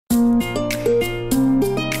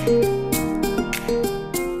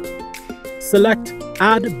select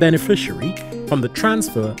Add Beneficiary from the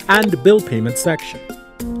Transfer and Bill Payment section.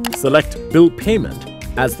 Select Bill Payment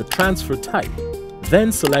as the transfer type,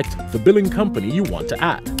 then select the billing company you want to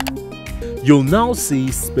add. You'll now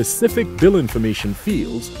see specific bill information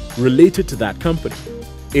fields related to that company.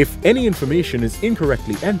 If any information is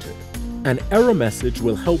incorrectly entered, an error message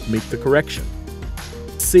will help make the correction.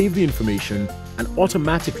 Save the information and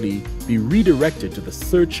automatically be redirected to the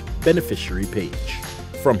Search Beneficiary page.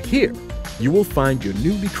 From here, you will find your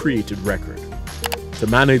newly created record. To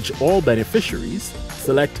manage all beneficiaries,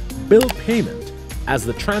 select Bill Payment as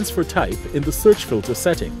the transfer type in the search filter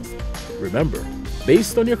settings. Remember,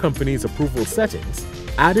 based on your company's approval settings,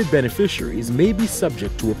 added beneficiaries may be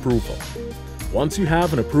subject to approval. Once you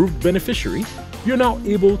have an approved beneficiary, you're now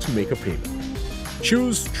able to make a payment.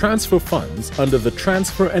 Choose Transfer Funds under the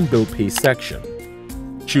Transfer and Bill Pay section.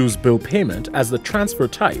 Choose Bill Payment as the transfer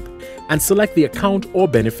type and select the account or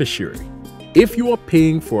beneficiary. If you are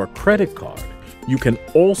paying for a credit card, you can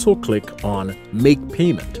also click on Make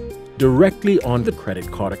Payment directly on the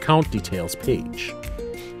credit card account details page.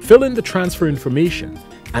 Fill in the transfer information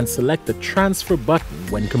and select the Transfer button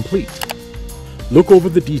when complete. Look over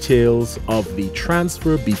the details of the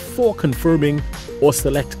transfer before confirming or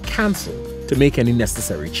select Cancel to make any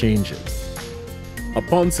necessary changes.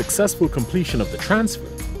 Upon successful completion of the transfer,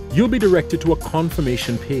 you'll be directed to a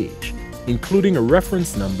confirmation page, including a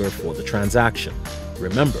reference number for the transaction.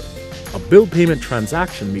 Remember, a bill payment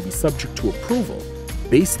transaction may be subject to approval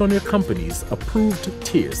based on your company's approved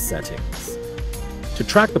tier settings. To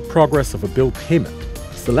track the progress of a bill payment,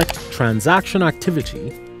 select Transaction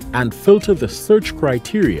Activity and filter the search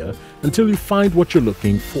criteria until you find what you're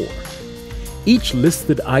looking for. Each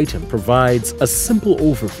listed item provides a simple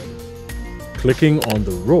overview. Clicking on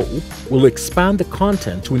the row will expand the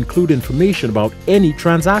content to include information about any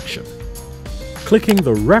transaction. Clicking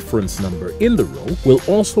the reference number in the row will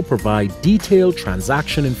also provide detailed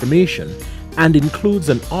transaction information and includes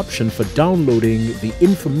an option for downloading the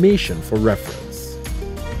information for reference.